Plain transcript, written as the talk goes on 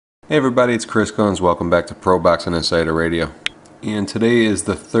Hey everybody, it's Chris Guns. Welcome back to Pro MMA Insider Radio. And today is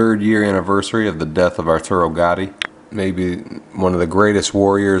the 3rd year anniversary of the death of Arturo Gatti. Maybe one of the greatest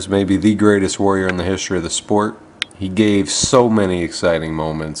warriors, maybe the greatest warrior in the history of the sport. He gave so many exciting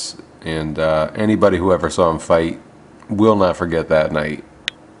moments, and anybody who ever saw him fight will not forget that night.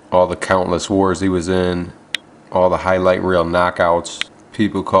 All the countless wars he was in, all the highlight reel knockouts.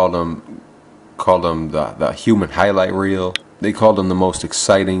 People called him the human highlight reel. They called him the most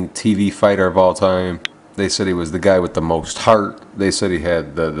exciting TV fighter of all time. They said he was the guy with the most heart. They said he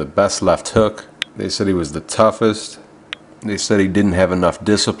had the best left hook. They said he was the toughest. They said he didn't have enough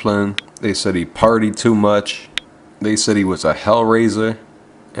discipline. They said he partied too much. They said he was a hellraiser.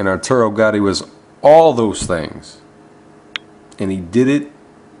 And Arturo Gatti was all those things. And he did it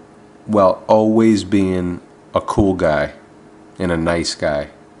while always being a cool guy and a nice guy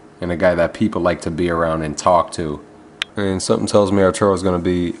and a guy that people like to be around and talk to. And something tells me Arturo is going to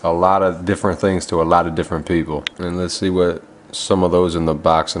be a lot of different things to a lot of different people. And let's see what some of those in the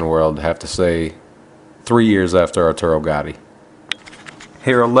boxing world have to say 3 years after Arturo Gatti.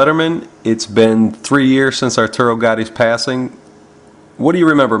 Harold Letterman, it's been 3 years since Arturo Gatti's passing. What do you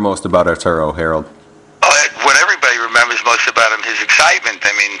remember most about Arturo, Harold? What everybody remembers most about him, his excitement.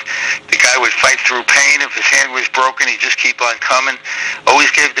 I mean, the guy would fight through pain. If his hand was broken, he'd just keep on coming.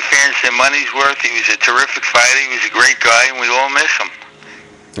 Always gave the fans their money's worth. He was a terrific fighter. He was a great guy, and we all miss him.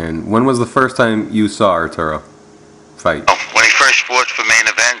 And when was the first time you saw Arturo fight? Oh, when he first fought for main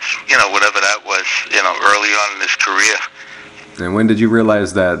events, whatever that was, early on in his career. And when did you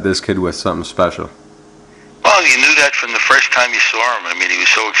realize that this kid was something special? Well, you knew that from the first time you saw him. I mean, he was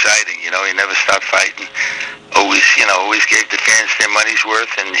so exciting. He never stopped fighting. Always gave the fans their money's worth,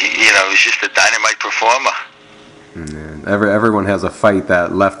 and he was just a dynamite performer. And everyone has a fight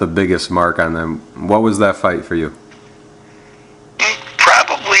that left the biggest mark on them. What was that fight for you?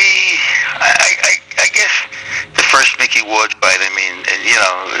 Probably, I guess, the first Mickey Ward fight. I mean,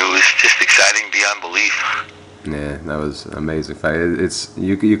 it was just exciting beyond belief. Yeah, that was an amazing fight.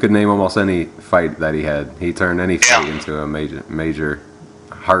 You could name almost any fight that he had. He turned any fight into a major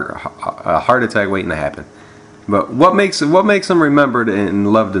heart attack waiting to happen. But what makes him remembered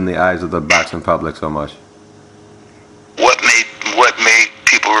and loved in the eyes of the boxing public so much? What made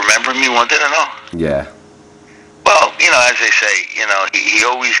people remember me? Wanted to know. Yeah. Well, as they say, he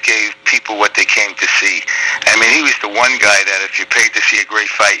always gave people what they came to see. I mean, he was the one guy that if you paid to see a great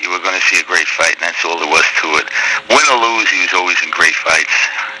fight, you were going to see a great fight, and that's all there was to it. Win or lose, he was always in great fights.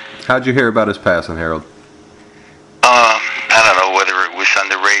 How'd you hear about his passing, Harold? I don't know whether it was on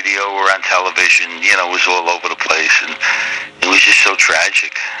the radio or on television. It was all over the place, and it was just so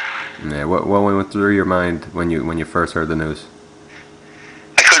tragic. Yeah. What went through your mind when you first heard the news?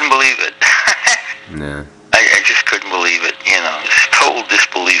 I couldn't believe it. Yeah. I just couldn't believe it. Just total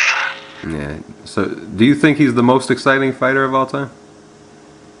disbelief. Yeah. So, do you think he's the most exciting fighter of all time?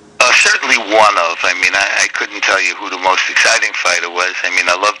 Certainly one of. I mean, I couldn't tell you who the most exciting fighter was. I mean,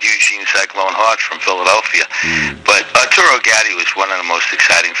 I loved Eugene Cyclone Hart from Philadelphia. But Arturo Gatti was one of the most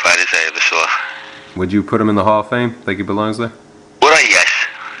exciting fighters I ever saw. Would you put him in the Hall of Fame? Think he belongs there? Would I? Yes.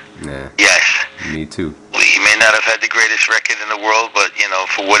 Yeah. Yes. Me too. He may not have had the greatest record in the world, but,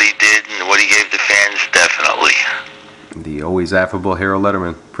 for what he did and what he gave the fans, definitely. The always affable Harold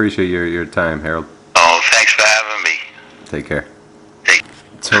Letterman. Appreciate your time, Harold. Oh, thanks for having me. Take care.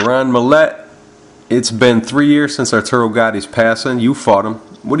 Tehran Millette, it's been 3 years since Arturo Gatti's passing. You fought him.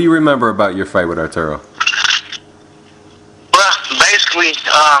 What do you remember about your fight with Arturo? Well, basically,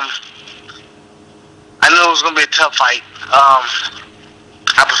 I knew it was going to be a tough fight. I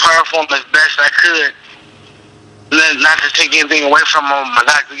prepared for him as best I could. Not to take anything away from him. My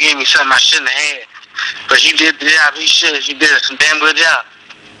doctor gave me something I shouldn't have had. But he did the job he should. He did a damn good job.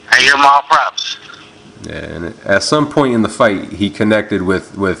 I give him all props. Yeah, and at some point in the fight, he connected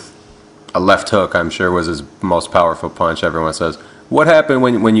with a left hook. I'm sure was his most powerful punch. Everyone says. What happened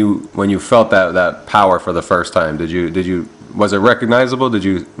when you felt that power for the first time? Was it recognizable?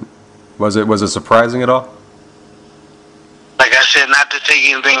 Was it surprising at all? Like I said, not to take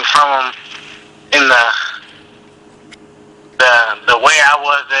anything from him in the way I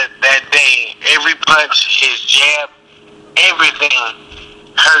was that day. Every punch, his jab, everything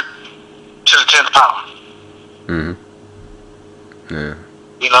hurt to the 10th power. Yeah.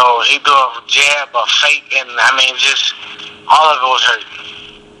 He threw a jab, a fake, and just all of it was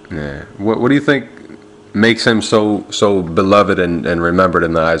hurting. Yeah. What do you think makes him so beloved and remembered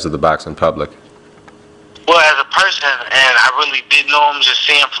in the eyes of the boxing public? Well, as a person, and I really did know him, just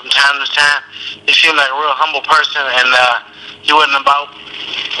seeing him from time to time, he seemed like a real humble person, and he wasn't about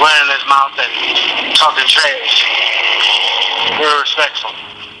running his mouth and talking trash. Very respectful.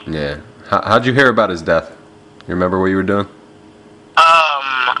 Yeah. How'd you hear about his death? You remember what you were doing?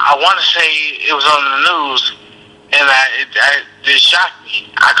 I want to say it was on the news, and it shocked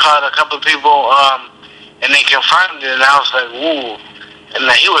me. I called a couple of people, and they confirmed it, and I was like, "Woo!"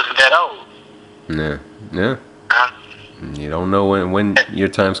 And he wasn't that old. Yeah. Yeah. You don't know when your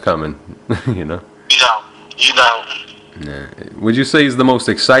time's coming. You know. You don't. Yeah. Would you say he's the most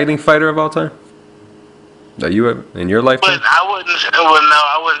exciting fighter of all time that you ever in your lifetime? But I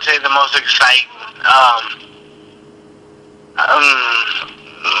wouldn't say the most exciting.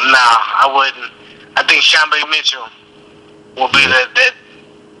 No, I wouldn't. I think Shambe Mitchell will be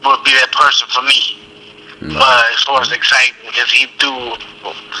that person for me. As far as exciting, because he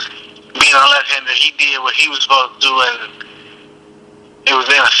being a left-hander, he did what he was supposed to do, and it was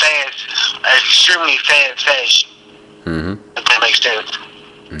in a extremely fast fashion. If that makes sense.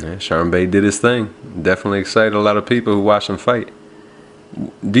 Yeah, Shambe did his thing. Definitely excited a lot of people who watch him fight.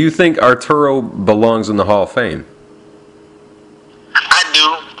 Do you think Arturo belongs in the Hall of Fame? I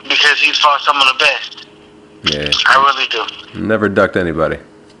do, because he's fought some of the best. Yeah. I really do. Never ducked anybody.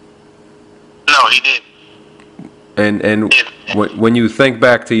 No, he did. And when you think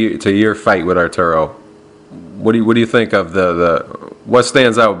back to your fight with Arturo, what do you think of the what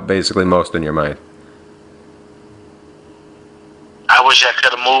stands out basically most in your mind? I wish I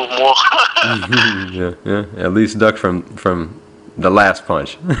could have moved more. Yeah. At least duck from the last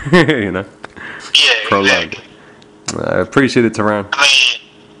punch. You know. Yeah, Prolonged. exactly. I appreciate it, Teron. I mean,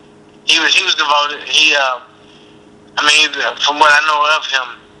 he was devoted. From what I know of him,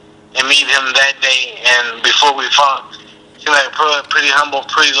 and meet him that day and before we fought, he was like a pretty humble,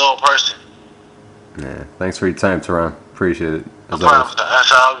 pretty low person. Yeah. Thanks for your time, Teron. Appreciate it. No problem.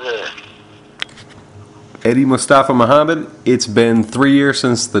 That's all good. Eddie Mustafa Muhammad, it's been 3 years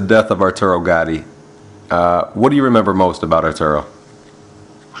since the death of Arturo Gatti. What do you remember most about Arturo?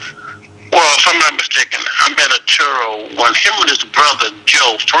 Well, if I'm not mistaken, I met Arturo when him and his brother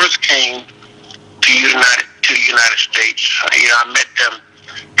Joe first came to the United States. I met them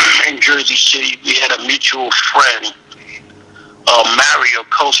in Jersey City. We had a mutual friend, Mario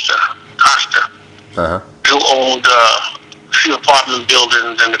Costa, who owned a few apartment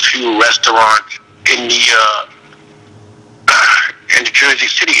buildings and a few restaurants in the Jersey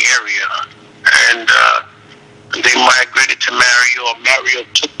City area, and they migrated to Mario. Mario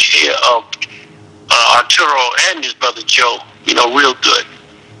took care of Arturo and his brother Joe, real good.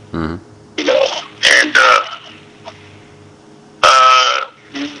 And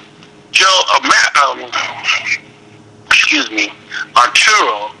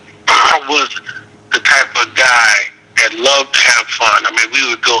Arturo was the type of guy that loved to have fun. I mean, we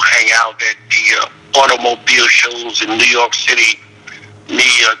would go hang out at the automobile shows in New York City. Me,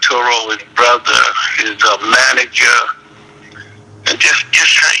 Arturo, his brother, his manager, and just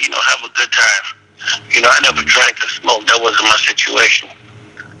have a good time. I never drank or smoked. That wasn't my situation.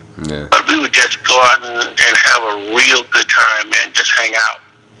 Yeah. But we would just go out and have a real good time and just hang out.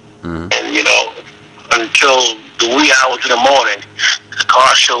 And, until the wee hours in the morning, the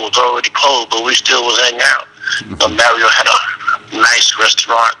car show was already closed, but we still was hanging out. Mario had a nice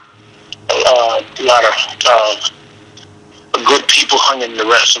restaurant. A lot of good people hung in the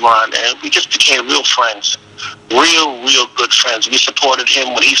restaurant, and we just became real friends. Real good friends. We supported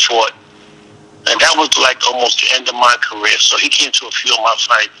him when he fought. And that was like almost the end of my career. So he came to a few of my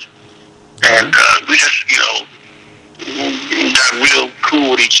fights. And we just, got real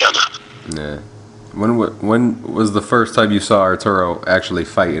cool with each other. Yeah. When was the first time you saw Arturo actually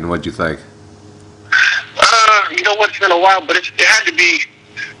fight, and what'd you think? It's been a while, but it had to be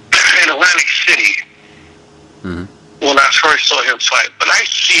in Atlantic City when I first saw him fight. But I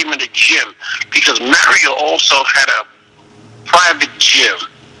see him in the gym because Mario also had a private gym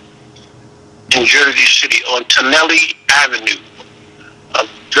in Jersey City on Tonelli Avenue, a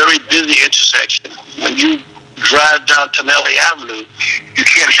very busy intersection. When you drive down Tonelli Avenue, you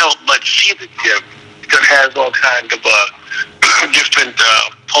can't help but see the gym because it has all kinds of different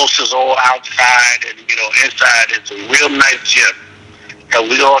posters all outside, and inside it's a real nice gym. And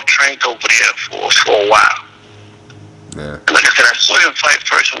we all trained over there for a while. Yeah. And like I said, I saw him fight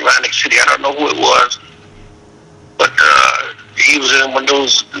first in Atlantic City. I don't know who it was, but he was in one of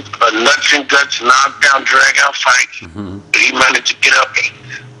those nuts and guts, knockdown, drag-out fights. But he managed to get up and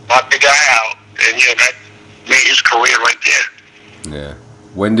knock the guy out, and that made his career right there. Yeah.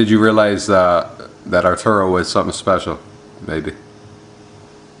 When did you realize that Arturo was something special? Maybe.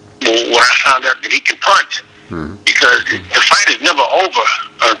 When I found out that he could punch, because the fight is never over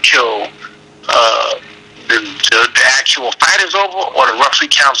until the actual fight is over or the referee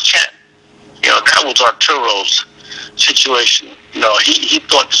counts 10. That was Arturo's situation. You know, he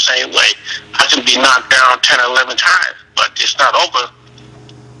thought the same way. I can be knocked down 10 or 11 times, but it's not over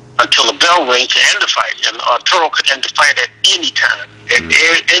until the bell rings to end the fight. And Arturo could end the fight at any time. At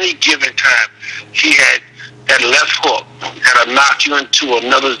any given time, he had that left hook that'll knock you into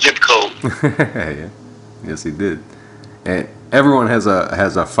another zip code. Yeah. Yes, he did. And everyone has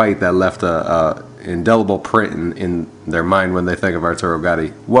a fight that left a indelible print in their mind when they think of Arturo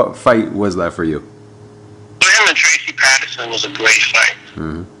Gatti. What fight was that for you? Him and Tracy Patterson was a great fight.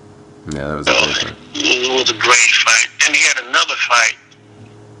 Mm-hmm. Yeah, that was a great fight. It was a great fight. And he had another fight,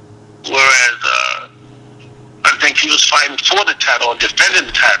 whereas I think he was fighting for the title or defending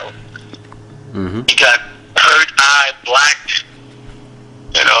the title. Mm-hmm. He got hurt eye, blacked.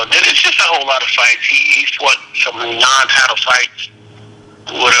 You know, then it's just a whole lot of fights. He fought some non-title fights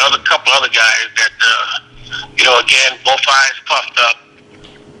with a couple other guys that, you know, again, both eyes puffed up.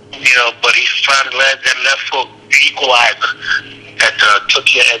 You know, but he found that left hook equalizer that took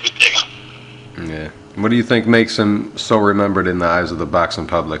care of everything. Yeah. What do you think makes him so remembered in the eyes of the boxing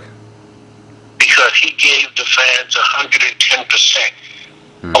public? Because he gave the fans 110%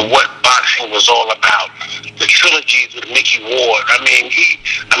 of what boxing was all about. The trilogies with Mickey Ward. I mean, he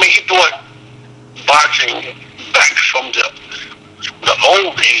brought boxing back from the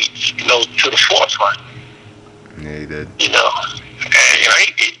old age, you know, to the forefront. Yeah, he did. You know, and you know,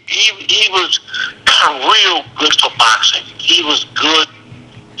 he was real good for boxing. He was good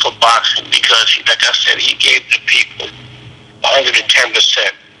for boxing because, like I said, he gave the people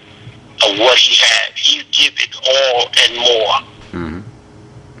 110% of what he had. He give it all and more. Mm-hmm.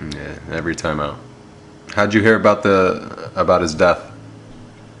 Yeah, every time out. How'd you hear about his death?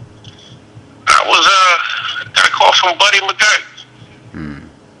 I got a call from Buddy McGirt.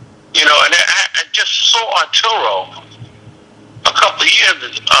 You know, and I just saw Arturo a couple of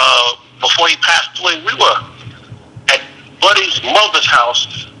years before he passed away. We were at Buddy's mother's house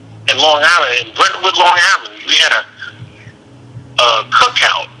in Long Island, in Brentwood, Long Island. We had a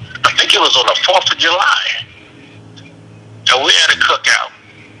cookout. I think it was on the 4th of July. And we had a cookout.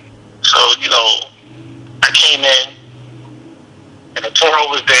 So, you know, I came in, and Arturo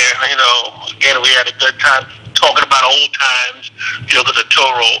was there. You know, again, we had a good time talking about old times. You know, because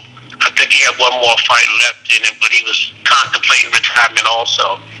Arturo, I think he had one more fight left in him, but he was contemplating retirement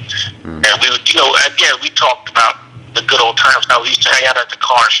also. And we would, you know, again, we talked about the good old times, how we used to hang out at the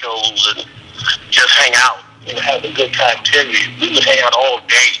car shows and just hang out and have a good time, period. We would hang out all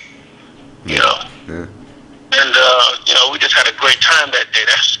day, you know. Yeah. And, you know, we just had a great time that day.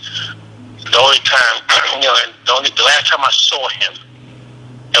 That's the only time, you know, and the last time I saw him,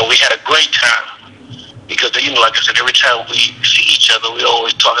 and we had a great time. Because, you know, like I said, every time we see each other, we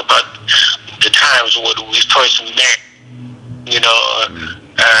always talk about the times when we first met. You know,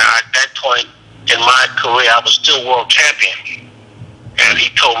 at that point in my career, I was still world champion. And he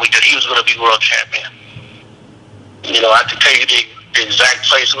told me that he was going to be world champion. You know, I can tell you the exact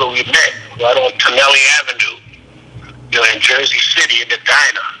place where we met, right on Tonelli Avenue, you know, in Jersey City, in the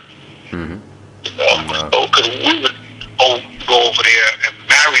diner. You know, because we would go over there, and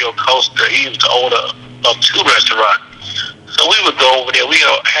Mario Costa, he was the owner of 2 restaurants. So we would go over there. We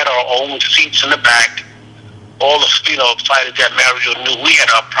had our own seats in the back. All the, you know, fighters that Mario knew, we had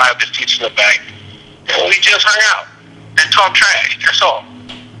our private seats in the back. And we just hung out and talk trash. That's all.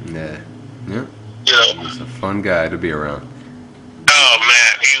 Yeah. Yeah. You know. He's a fun guy to be around. Oh,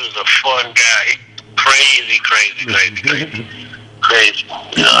 man. He was a fun guy. Crazy.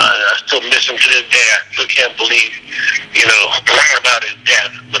 You know, I still miss him to this day. I still can't believe, you know, learn about his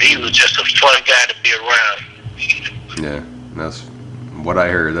death. But he was just a fun guy to be around. Yeah, that's what I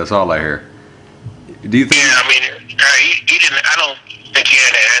heard. That's all I hear. Do you think? Yeah, I mean, he didn't. I don't think he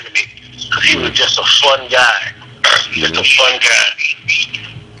had an enemy. Cause he was just a fun guy. Just a fun guy.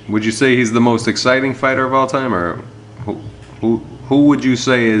 Would you say he's the most exciting fighter of all time, or who would you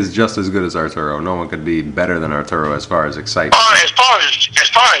say is just as good as Arturo? No one could be better than Arturo as far as excitement. As far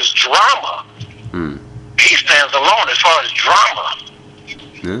as drama, he stands alone. As far as drama,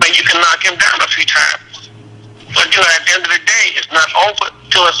 and you can knock him down a few times. But you know, at the end of the day, it's not over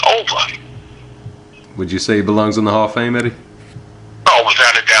till it's over. Would you say he belongs in the Hall of Fame, Eddie? Oh,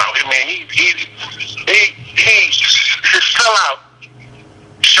 without a doubt. I mean, his sellout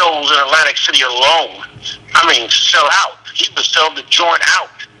shows in Atlantic City alone. I mean, sell out. He would sell the joint out.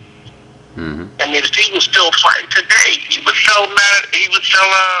 I mean, if he was still fighting today, he would sell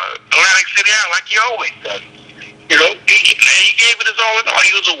Atlantic City out like he always does. You know, he gave it his all in all.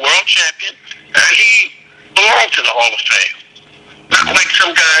 He was a world champion, and he belonged to the Hall of Fame. Not like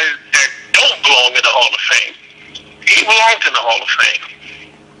some guys that don't belong in the Hall of Fame. He belonged in the Hall of Fame.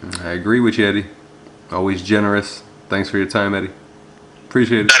 I agree with you, Eddie. Always generous. Thanks for your time, Eddie.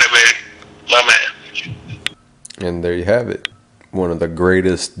 Appreciate it. Got it, baby. My man. And there you have it. One of the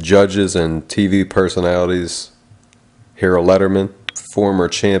greatest judges and TV personalities, Harold Letterman, former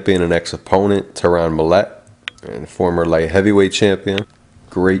champion and ex-opponent, Teron Millette, and former light heavyweight champion,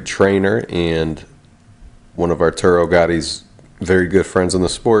 great trainer, and one of Arturo Gatti's very good friends in the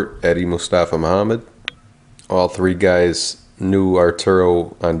sport, Eddie Mustafa Muhammad. All three guys knew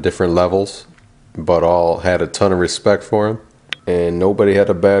Arturo on different levels, but all had a ton of respect for him, and nobody had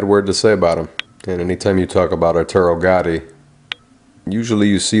a bad word to say about him. And anytime you talk about Arturo Gatti, usually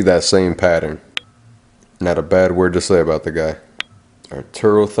you see that same pattern. Not a bad word to say about the guy.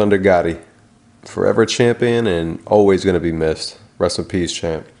 Arturo Thunder Gatti, forever champion and always going to be missed. Rest in peace,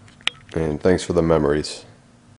 champ. And thanks for the memories.